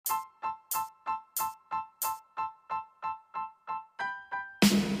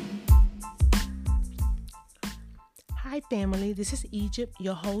Hi, family. This is Egypt,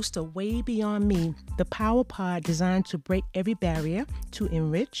 your host of Way Beyond Me, the power pod designed to break every barrier to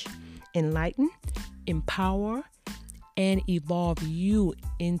enrich, enlighten, empower, and evolve you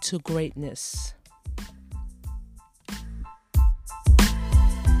into greatness.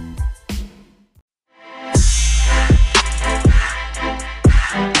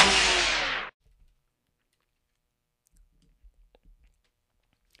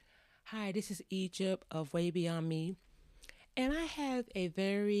 Hi, this is Egypt of Way Beyond Me, and I have a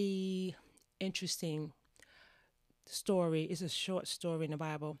very interesting story. It's a short story in the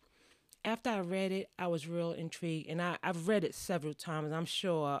Bible. After I read it, I was real intrigued, and I've read it several times. I'm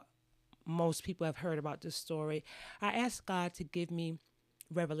sure most people have heard about this story. I asked God to give me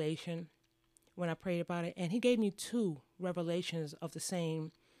revelation when I prayed about it, and He gave me two revelations of the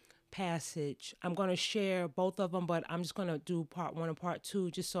same passage. I'm going to share both of them, but I'm just going to do part one and part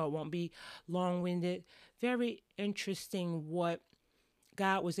two just so it won't be long winded. Very interesting what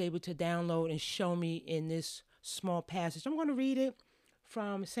God was able to download and show me in this small passage. I'm going to read it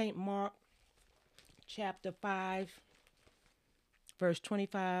from St. Mark chapter 5, verse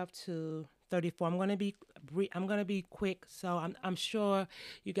 25 to 34. I'm going to be quick, so I'm sure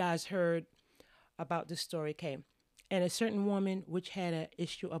you guys heard about this story. Okay. And a certain woman which had an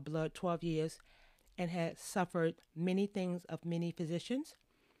issue of blood 12 years and had suffered many things of many physicians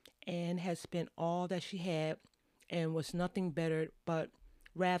and had spent all that she had and was nothing better but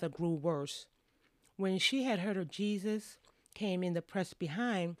rather grew worse. When she had heard of Jesus, came in the press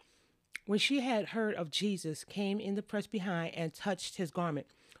behind, when she had heard of Jesus, came in the press behind and touched his garment.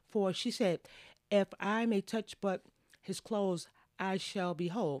 For she said, if I may touch but his clothes, I shall be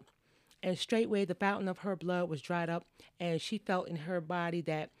whole. And straightway the fountain of her blood was dried up, and she felt in her body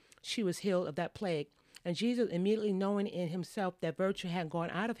that she was healed of that plague. And Jesus, immediately knowing in himself that virtue had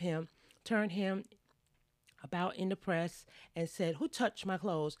gone out of him, turned him about in the press and said, who touched my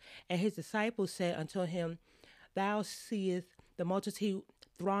clothes? And his disciples said unto him, thou seest the multitude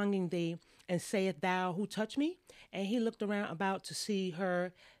thronging thee, and sayest thou, who touched me? And he looked around about to see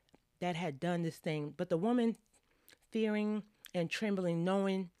her that had done this thing. But the woman, fearing and trembling,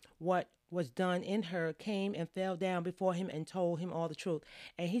 knowing what was done in her, came and fell down before him and told him all the truth.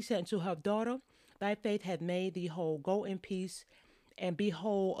 And he said unto her, daughter, thy faith hath made thee whole. Go in peace and be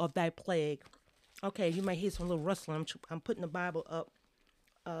whole of thy plague. Okay, you might hear some little rustling. I'm putting the Bible up,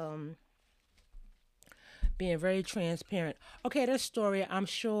 being very transparent. Okay, that story, I'm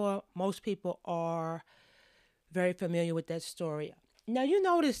sure most people are very familiar with that story. Now, you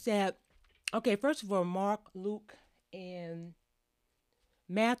notice that, okay, first of all, Mark, Luke, and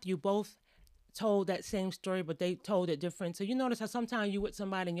Matthew both told that same story, but they told it different. So you notice how sometimes you with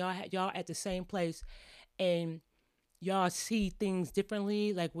somebody and y'all at the same place, and y'all see things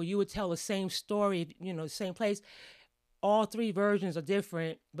differently. Like where you would tell the same story, the same place. All three versions are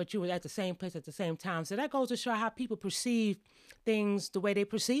different, but you were at the same place at the same time. So that goes to show how people perceive things the way they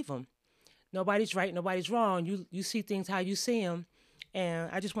perceive them. Nobody's right, nobody's wrong. You see things how you see them, and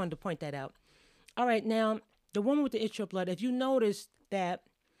I just wanted to point that out. All right, now the woman with the issue of blood. If you notice that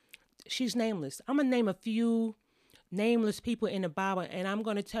she's nameless, I'm gonna name a few nameless people in the Bible, and I'm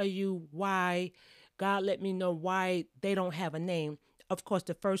gonna tell you why God let me know why they don't have a name. Of course,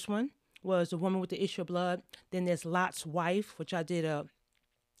 the first one was the woman with the issue of blood. Then there's Lot's wife, which I did a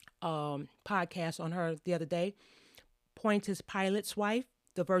podcast on her the other day. Pontius Pilate's wife,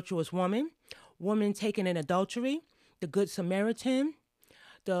 the virtuous woman. Woman taken in adultery, the good Samaritan,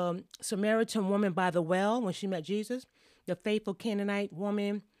 the Samaritan woman by the well when she met Jesus, the faithful Canaanite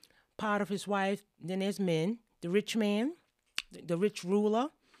woman, Potiphar's wife. Then there's men, the rich man, the rich ruler,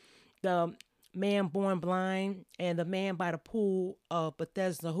 the man born blind, and the man by the pool of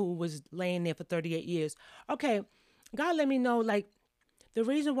Bethesda who was laying there for 38 years. Okay, God let me know, like, the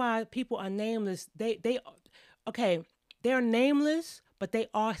reason why people are nameless, okay, they're nameless, but they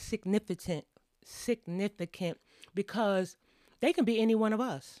are significant because they can be any one of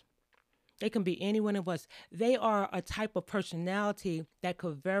us. They can be any one of us. They are a type of personality that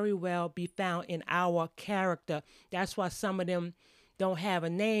could very well be found in our character. That's why some of them don't have a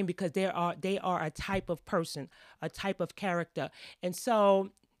name, because they are a type of person, a type of character. And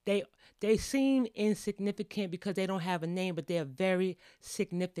so they seem insignificant because they don't have a name, but they're very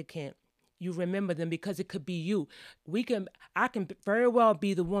significant. You remember them because it could be you. I can very well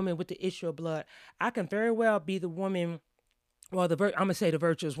be the woman with the issue of blood. I can very well be the woman, well, I'm gonna say the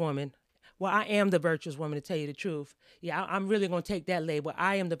virtuous woman. Well, I am the virtuous woman, to tell you the truth. Yeah, I'm really gonna take that label.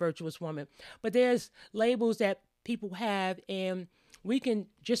 I am the virtuous woman. But there's labels that people have, and we can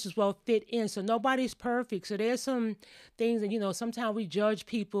just as well fit in. So nobody's perfect. So there's some things that, sometimes we judge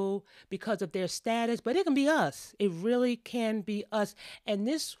people because of their status, but it can be us. It really can be us. And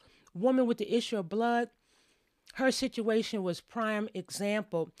this woman with the issue of blood, her situation was prime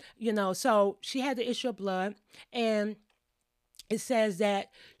example, so she had the issue of blood, and it says that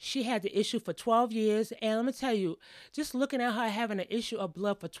she had the issue for 12 years. And let me tell you, just looking at her having an issue of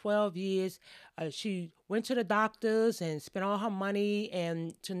blood for 12 years, she went to the doctors and spent all her money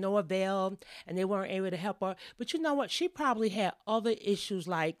and to no avail, and they weren't able to help her. But you know what? She probably had other issues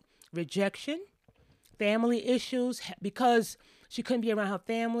like rejection, family issues, because she couldn't be around her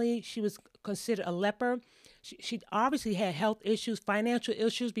family. She was considered a leper. She obviously had health issues, financial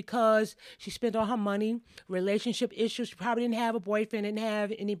issues because she spent all her money, relationship issues. She probably didn't have a boyfriend, didn't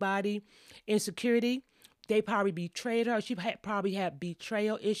have anybody, insecurity. They probably betrayed her. She probably had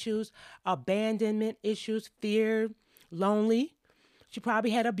betrayal issues, abandonment issues, fear, lonely. She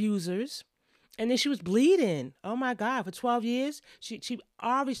probably had abusers. And then she was bleeding. Oh my God, for 12 years. She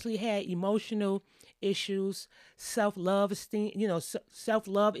obviously had emotional issues, self-love esteem,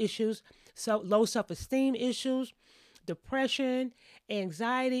 self-love issues, low self-esteem issues, depression,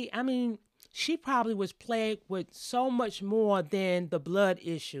 anxiety. I mean, she probably was plagued with so much more than the blood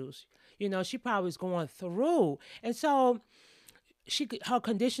issues. She probably was going through. And so her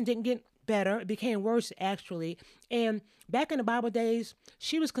condition didn't get better. It became worse, actually. And back in the Bible days,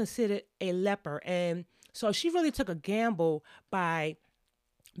 she was considered a leper. And so she really took a gamble by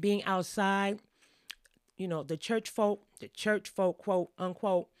being outside. The church folk, quote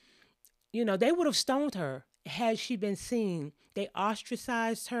unquote, they would have stoned her had she been seen. They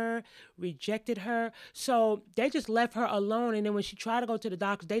ostracized her, rejected her. So they just left her alone. And then when she tried to go to the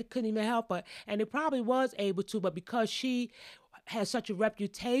doctors, they couldn't even help her. And they probably was able to, but because she had such a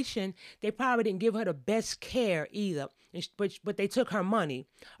reputation, they probably didn't give her the best care either. But they took her money.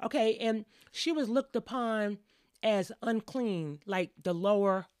 Okay, and she was looked upon as unclean, like the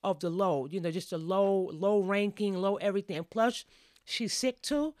lower of the low, just a low ranking, low everything. And plus, she's sick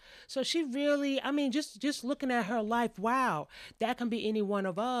too. So she really, just looking at her life, wow, that can be any one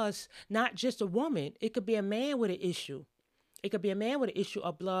of us, not just a woman. It could be a man with an issue. It could be a man with an issue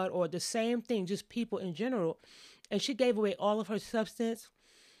of blood, or the same thing, just people in general. And she gave away all of her substance,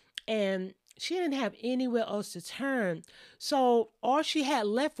 and she didn't have anywhere else to turn. So all she had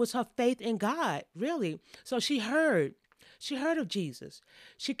left was her faith in God, really. So she heard of Jesus.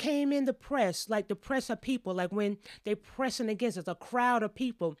 She came in the press, like the press of people, like when they pressing against us, a crowd of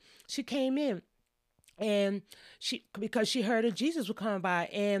people. She came in, and because she heard of Jesus was coming by,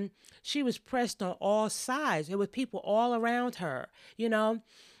 and she was pressed on all sides. There were people all around her,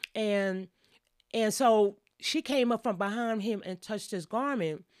 and so she came up from behind him and touched his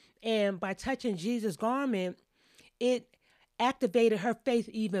garment. And by touching Jesus' garment, it activated her faith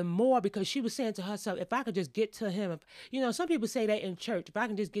even more, because she was saying to herself, if I could just get to him. Some people say that in church, if I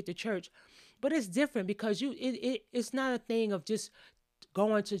can just get to church. But it's different, because it's not a thing of just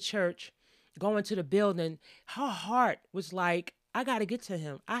going to church, going to the building. Her heart was like, I got to get to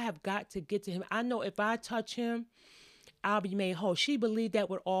him. I have got to get to him. I know if I touch him, I'll be made whole. She believed that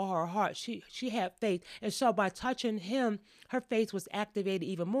with all her heart. She had faith. And so by touching him, her faith was activated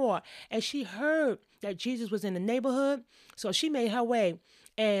even more. And she heard that Jesus was in the neighborhood. So she made her way.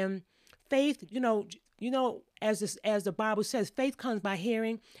 And faith, as the Bible says, faith comes by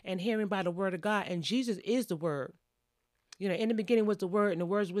hearing, and hearing by the word of God. And Jesus is the word. In the beginning was the word, and the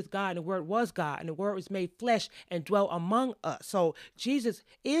word was with God, and the word was God, and the word was made flesh and dwelt among us. So Jesus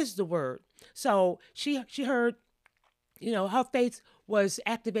is the word. So she heard, her faith was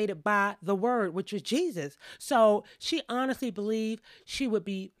activated by the word, which was Jesus. So she honestly believed she would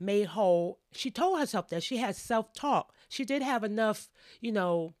be made whole. She told herself that. She had self-talk. She did have enough,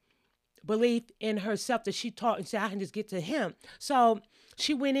 belief in herself that she taught and said, I can just get to him. So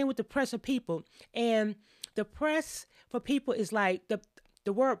she went in with the press of people. And the press for people is like,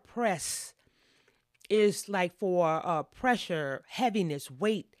 the word press is like for pressure, heaviness,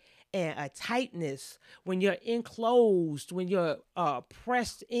 weight, and a tightness, when you're enclosed, when you're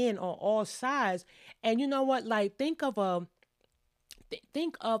pressed in on all sides. And you know what? Like, think of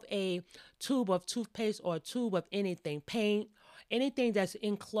a tube of toothpaste, or a tube of anything, paint, anything that's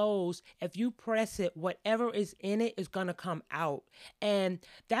enclosed. If you press it, whatever is in it is gonna come out. And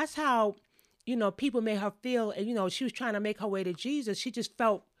that's how, people made her feel. And she was trying to make her way to Jesus. She just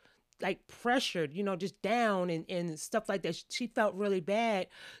felt like pressured, just down and stuff like that. She felt really bad.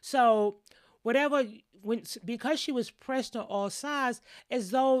 So because she was pressed on all sides, as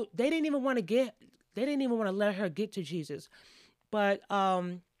though they didn't even want to let her get to Jesus. But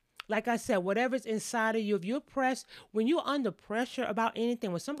Like I said, whatever's inside of you, if you're pressed, when you're under pressure about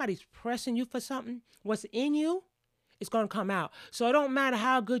anything, when somebody's pressing you for something, what's in you, it's going to come out. So it don't matter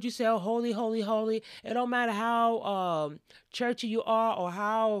how good you say, oh, holy, holy, holy. It don't matter how churchy you are or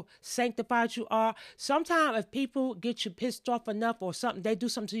how sanctified you are. Sometimes if people get you pissed off enough or something, they do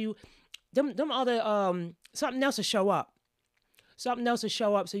something to you, them other, something else will show up. Something else will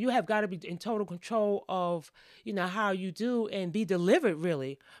show up. So you have got to be in total control of, how you do and be delivered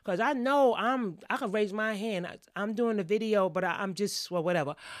really. Because I know I can raise my hand. I'm doing the video, but I'm just, well,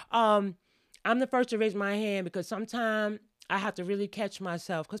 whatever. I'm the first to raise my hand because sometimes I have to really catch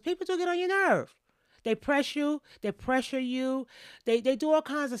myself because people do get on your nerve. They press you, they pressure you, they do all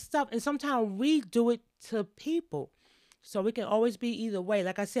kinds of stuff. And sometimes we do it to people. So we can always be either way.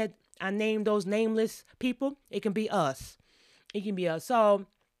 Like I said, I named those nameless people. It can be us. It can be us. So,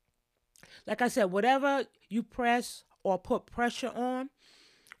 like I said, whatever you press or put pressure on,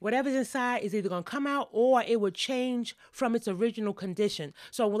 whatever's inside is either going to come out or it will change from its original condition.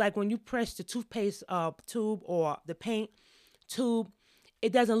 So like when you press the toothpaste tube or the paint tube,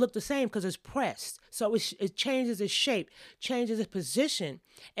 it doesn't look the same because it's pressed. So it changes its shape, changes its position.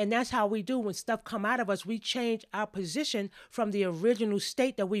 And that's how we do when stuff come out of us. We change our position from the original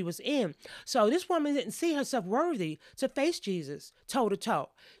state that we was in. So this woman didn't see herself worthy to face Jesus toe to toe.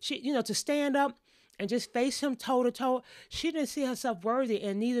 She, to stand up and just face him toe to toe. She didn't see herself worthy,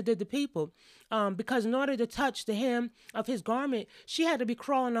 and neither did the people. Because in order to touch the hem of his garment, she had to be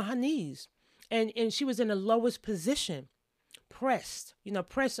crawling on her knees. And she was in the lowest position, pressed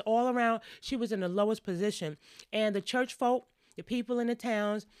all around. She was in the lowest position. And the church folk, the people in the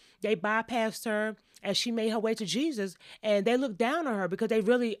towns, they bypassed her as she made her way to Jesus. And they looked down on her because they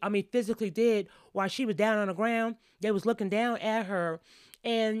really, physically did. While she was down on the ground, they was looking down at her.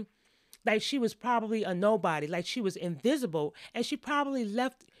 And like she was probably a nobody, like she was invisible, and she probably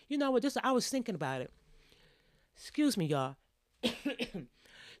left, I was thinking about it. Excuse me, y'all.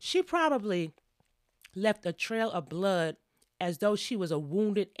 She probably left a trail of blood as though she was a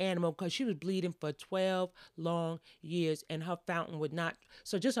wounded animal because she was bleeding for 12 long years and her fountain would not.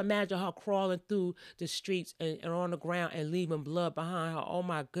 So just imagine her crawling through the streets and on the ground and leaving blood behind her. Oh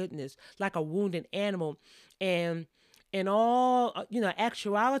my goodness, like a wounded animal. And in all,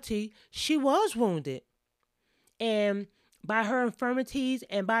 actuality, she was wounded. And by her infirmities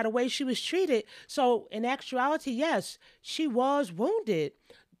and by the way she was treated. So in actuality, yes, she was wounded.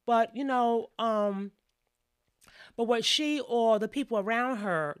 But, but what she or the people around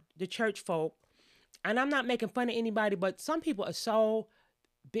her, the church folk, and I'm not making fun of anybody, but some people are so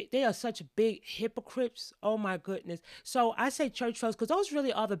big, they are such big hypocrites. Oh my goodness. So I say church folks because those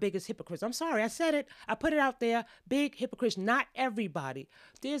really are the biggest hypocrites. I'm sorry, I said it. I put it out there. Big hypocrites. Not everybody.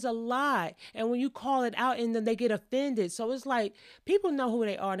 There's a lie. And when you call it out and then they get offended. So it's like people know who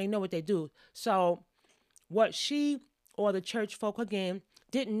they are and they know what they do. So what she or the church folk again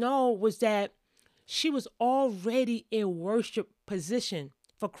didn't know was that she was already in worship position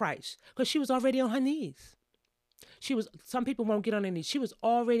for Christ because she was already on her knees. Some people won't get on their knees. She was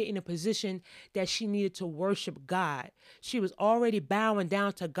already in a position that she needed to worship God. She was already bowing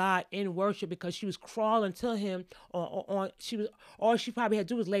down to God in worship because she was crawling to him all she probably had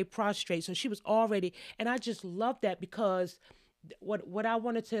to do was lay prostrate. So she was already, and I just love that because what I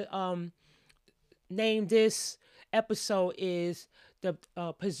wanted to name this episode is the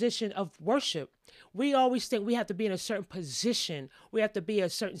position of worship. We always think we have to be in a certain position. We have to be a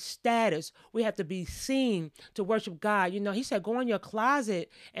certain status. We have to be seen to worship God. He said, go in your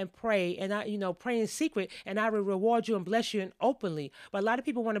closet and pray and pray in secret and I will reward you and bless you and openly. But a lot of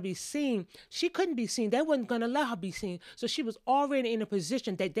people want to be seen. She couldn't be seen. They wasn't going to let her be seen. So she was already in a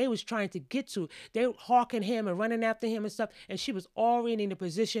position that they was trying to get to. They were hawking him and running after him and stuff. And she was already in a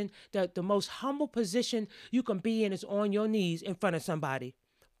position that the most humble position you can be in is on your knees in front of somebody.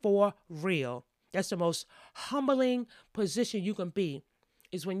 For real. That's the most humbling position you can be,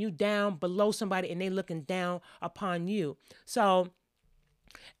 is when you down below somebody and they looking down upon you. So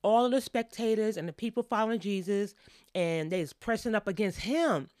all of the spectators and the people following Jesus, and they was pressing up against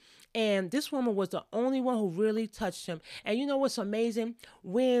him. And this woman was the only one who really touched him. And you know what's amazing?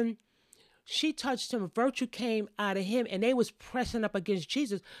 When she touched him, virtue came out of him, and they was pressing up against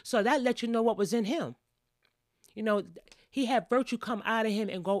Jesus. So that let you know what was in him. He had virtue come out of him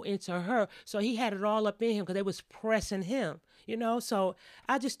and go into her. So he had it all up in him because they was pressing him, So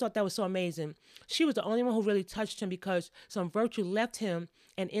I just thought that was so amazing. She was the only one who really touched him because some virtue left him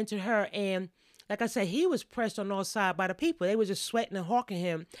and entered her. And like I said, he was pressed on all sides by the people. They were just sweating and hawking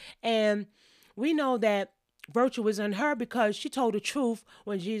him. And we know that virtue was in her because she told the truth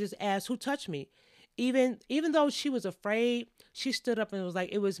when Jesus asked, who touched me? Even though she was afraid, she stood up and was like,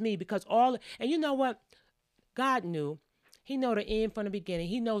 it was me, because all, and you know what? God knew. He know the end from the beginning.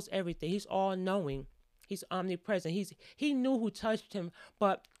 He knows everything. He's all knowing. He's omnipresent. He knew who touched him,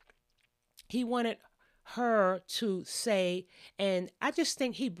 but he wanted her to say, and I just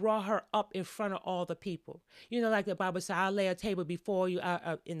think he brought her up in front of all the people. Like the Bible says, I'll lay a table before you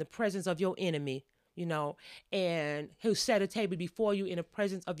in the presence of your enemy. And he'll set a table before you in the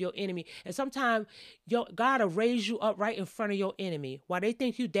presence of your enemy. And sometimes God will raise you up right in front of your enemy. While they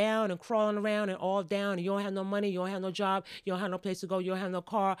think you down and crawling around and all down, and you don't have no money, you don't have no job, you don't have no place to go, you don't have no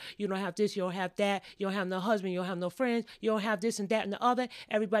car, you don't have this, you don't have that, you don't have no husband, you don't have no friends, you don't have this and that and the other.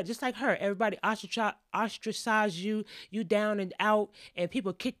 Everybody, just like her, everybody ostracize you down and out, and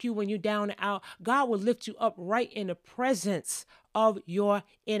people kick you when you down and out. God will lift you up right in the presence of your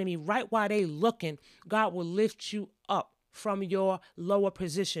enemy, right while they looking. God will lift you up from your lower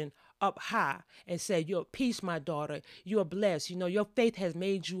position up high and say, you're at peace, my daughter. You're blessed. Your faith has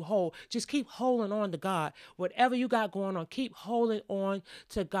made you whole. Just keep holding on to God. Whatever you got going on, keep holding on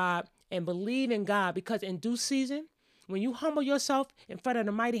to God and believe in God, because in due season, when you humble yourself in front of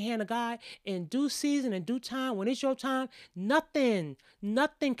the mighty hand of God, in due season, in due time, when it's your time, nothing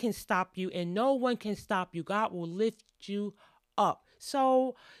can stop you, and no one can stop you. God will lift you up.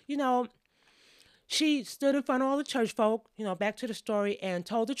 So, she stood in front of all the church folk, back to the story, and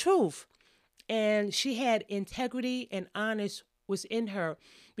told the truth. And she had integrity and honest was in her,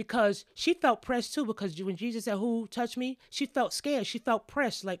 because she felt pressed too, because when Jesus said, who touched me? She felt scared. She felt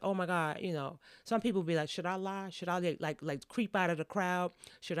pressed, like, oh my God, some people be like, should I lie? Should I like creep out of the crowd?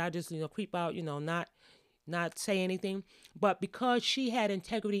 Should I just, creep out, not say anything? But because she had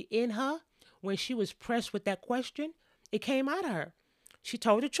integrity in her, when she was pressed with that question, it came out of her. She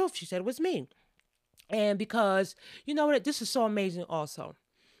told the truth. She said it was me. And because, what, this is so amazing also.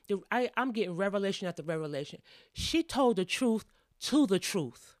 I'm getting revelation after revelation. She told the truth to the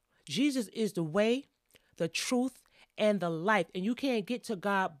truth. Jesus is the way, the truth, and the life. And you can't get to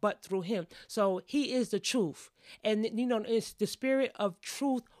God but through him. So he is the truth. And, it's the spirit of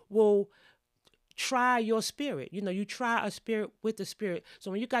truth will try your spirit. You try a spirit with the spirit. So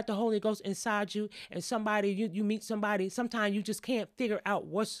when you got the Holy Ghost inside you, and somebody, you meet somebody, sometimes you just can't figure out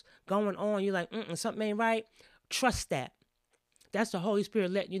what's going on. You're like, something ain't right. Trust that. That's the Holy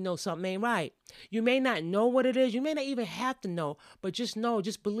Spirit letting you know something ain't right. You may not know what it is. You may not even have to know, but just know,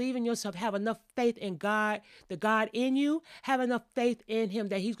 just believe in yourself. Have enough faith in God, the God in you. Have enough faith in him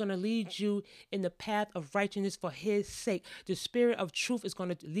that he's going to lead you in the path of righteousness for his sake. The spirit of truth is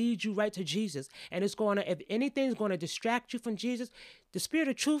going to lead you right to Jesus. And it's going to, if anything's going to distract you from Jesus, the spirit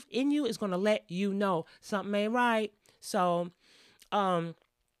of truth in you is going to let you know something ain't right.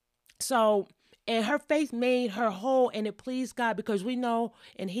 And her faith made her whole, and it pleased God, because we know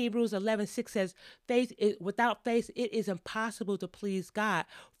in Hebrews 11:6 says, without faith, it is impossible to please God.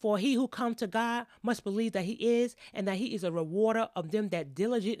 For he who comes to God must believe that he is, and that he is a rewarder of them that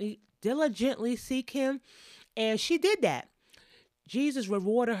diligently seek him. And she did that. Jesus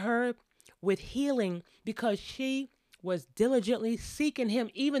rewarded her with healing, because she was diligently seeking him,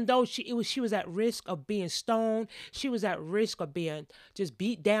 even though she was at risk of being stoned. She was at risk of being just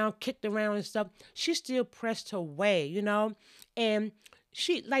beat down, kicked around and stuff. She still pressed her way, and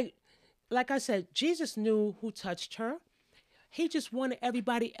she, like I said, Jesus knew who touched her. He just wanted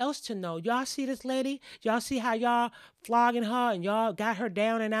everybody else to know. Y'all see this lady? Y'all see how y'all flogging her, and y'all got her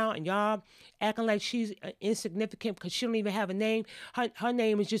down and out, and y'all acting like she's insignificant because she don't even have a name. Her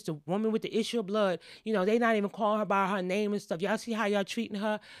name is just a woman with the issue of blood. They not even calling her by her name and stuff. Y'all see how y'all treating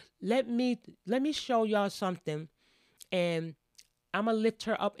her? Let me show y'all something, and I'm going to lift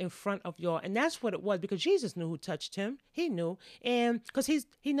her up in front of y'all. And that's what it was, because Jesus knew who touched him. He knew. And because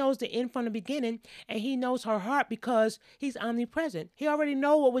he knows the end from the beginning, and he knows her heart, because he's omnipresent. He already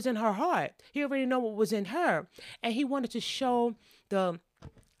know what was in her heart. He already know what was in her. And he wanted to show the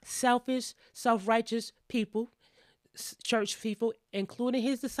selfish, self-righteous people, church people, including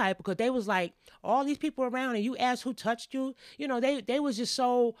his disciples, because they was like, all these people around, and you ask who touched you. They was just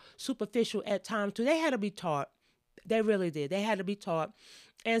so superficial at times too. They had to be taught. They really did. They had to be taught.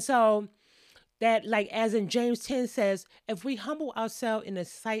 And so that, like, as in James 10 says, if we humble ourselves in the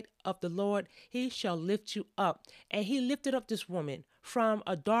sight of the Lord, he shall lift you up. And he lifted up this woman from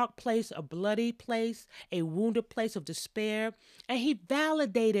a dark place, a bloody place, a wounded place of despair. And he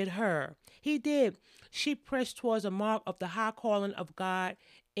validated her. He did. She pressed towards the mark of the high calling of God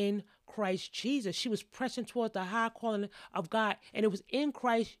in Christ Jesus. She was pressing towards the high calling of God, and it was in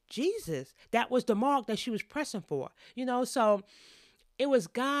Christ Jesus. That was the mark that she was pressing for. So It was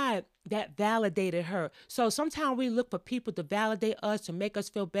God that validated her. So sometimes we look for people to validate us, to make us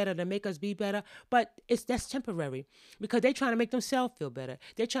feel better, to make us be better, but that's temporary because they're trying to make themselves feel better.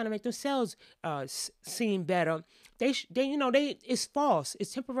 They're trying to make themselves seem better. It's false.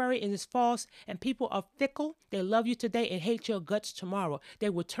 It's temporary and it's false. And people are fickle. They love you today and hate your guts tomorrow.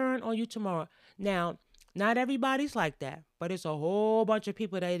 They will turn on you tomorrow. Now, not everybody's like that, but it's a whole bunch of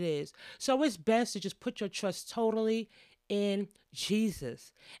people that it is. So it's best to just put your trust totally in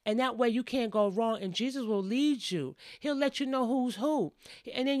Jesus. And that way you can't go wrong and Jesus will lead you. He'll let you know who's who.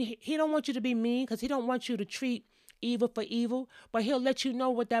 And then he don't want you to be mean because he don't want you to treat evil for evil, but he'll let you know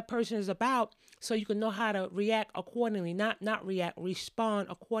what that person is about so you can know how to react accordingly, not react, respond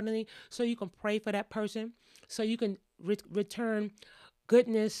accordingly, so you can pray for that person, so you can return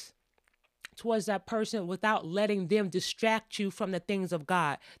goodness towards that person without letting them distract you from the things of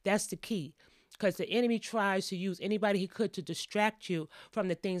God. That's the key. Because the enemy tries to use anybody he could to distract you from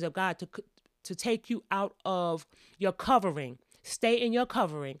the things of God, to take you out of your covering. Stay in your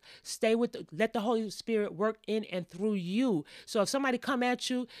covering. Let the Holy Spirit work in and through you. So if somebody come at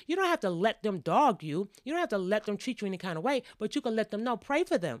you, you don't have to let them dog you. You don't have to let them treat you any kind of way, but you can let them know. Pray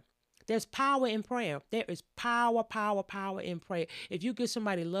for them. There's power in prayer. There is power in prayer. If you give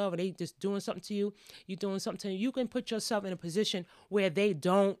somebody love and they just doing something to you, you're doing something to them, you can put yourself in a position where they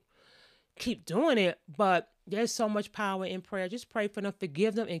don't keep doing it, but there's so much power in prayer. Just pray for them,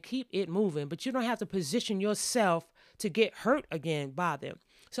 forgive them, and keep it moving. But you don't have to position yourself to get hurt again by them.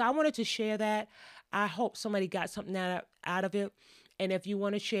 So I wanted to share that. I hope somebody got something out of it. And if you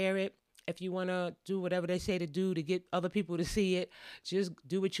want to share it, if you want to do whatever they say to do to get other people to see it, just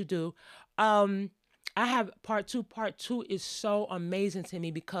do what you do. I have part two. Part two is so amazing to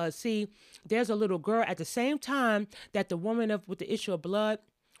me because, see, there's a little girl at the same time that the woman with the issue of blood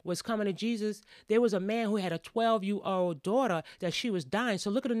was coming to Jesus. There was a man who had a 12-year-old daughter that she was dying.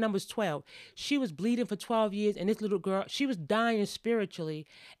 So look at the numbers 12. She was bleeding for 12 years, and this little girl, she was dying spiritually,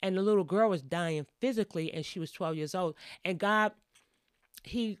 and the little girl was dying physically, and she was 12 years old. And God,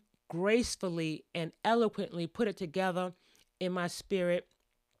 he gracefully and eloquently put it together in my spirit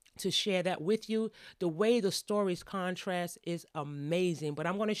to share that with you. The way the stories contrast is amazing, but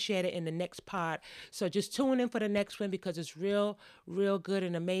I'm going to share it in the next part. So just tune in for the next one because it's real good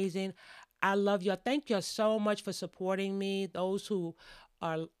and amazing. I love you. Thank you so much for supporting me. Those who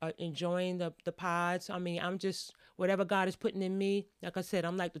are enjoying the pods. I mean, I'm just, whatever God is putting in me, like I said,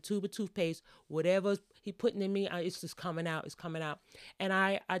 I'm like the tube of toothpaste. Whatever he putting in me, it's just coming out. It's coming out. And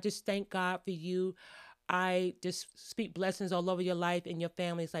I just thank God for you. I just speak blessings all over your life and your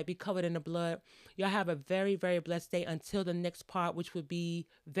family. It's like be covered in the blood. Y'all have a very, very blessed day until the next part, which will be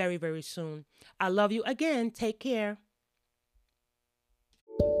very, very soon. I love you again. Take care.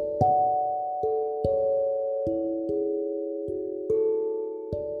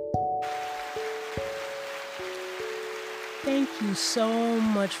 Thank you so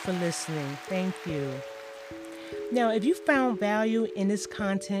much for listening. Thank you. Now, if you found value in this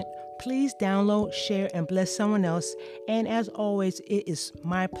content, please download, share, and bless someone else. And as always, it is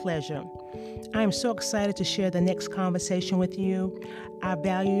my pleasure. I am so excited to share the next conversation with you. I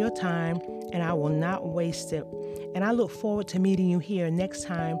value your time, and I will not waste it. And I look forward to meeting you here next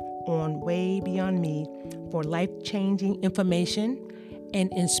time on Way Beyond Me for life-changing information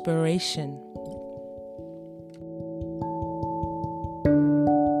and inspiration.